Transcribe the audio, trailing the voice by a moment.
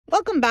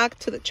Welcome back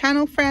to the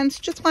channel, friends.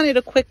 Just wanted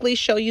to quickly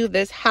show you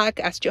this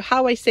hack as to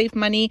how I save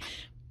money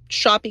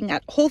shopping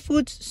at Whole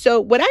Foods.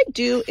 So what I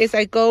do is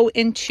I go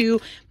into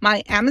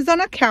my Amazon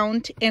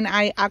account and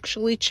I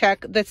actually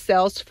check the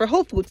sales for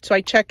Whole Foods. So I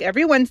check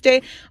every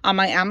Wednesday on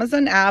my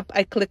Amazon app.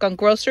 I click on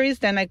groceries,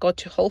 then I go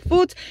to Whole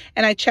Foods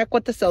and I check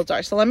what the sales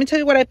are. So let me tell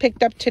you what I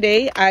picked up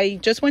today. I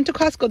just went to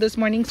Costco this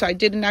morning, so I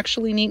didn't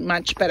actually need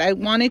much, but I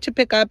wanted to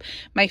pick up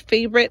my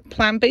favorite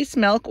plant-based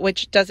milk,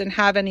 which doesn't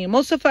have any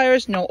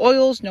emulsifiers, no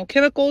oils, no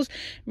chemicals,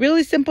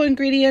 really simple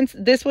ingredients.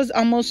 This was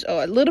almost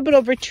a little bit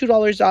over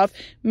 $2 off.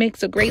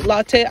 Makes a great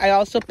latte. I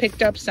also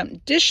picked up some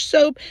dish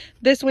soap.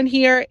 This one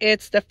here,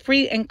 it's the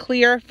Free and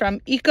Clear from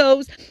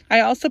Eco's.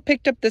 I also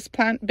picked up this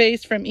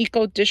plant-based from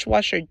Eco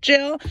dishwasher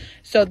gel.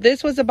 So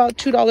this was about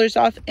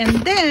 $2 off. And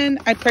then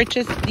I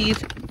purchased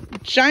these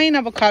giant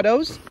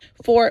avocados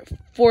for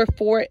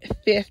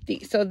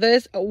 $4.50. So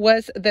this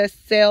was the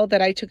sale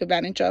that I took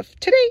advantage of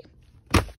today.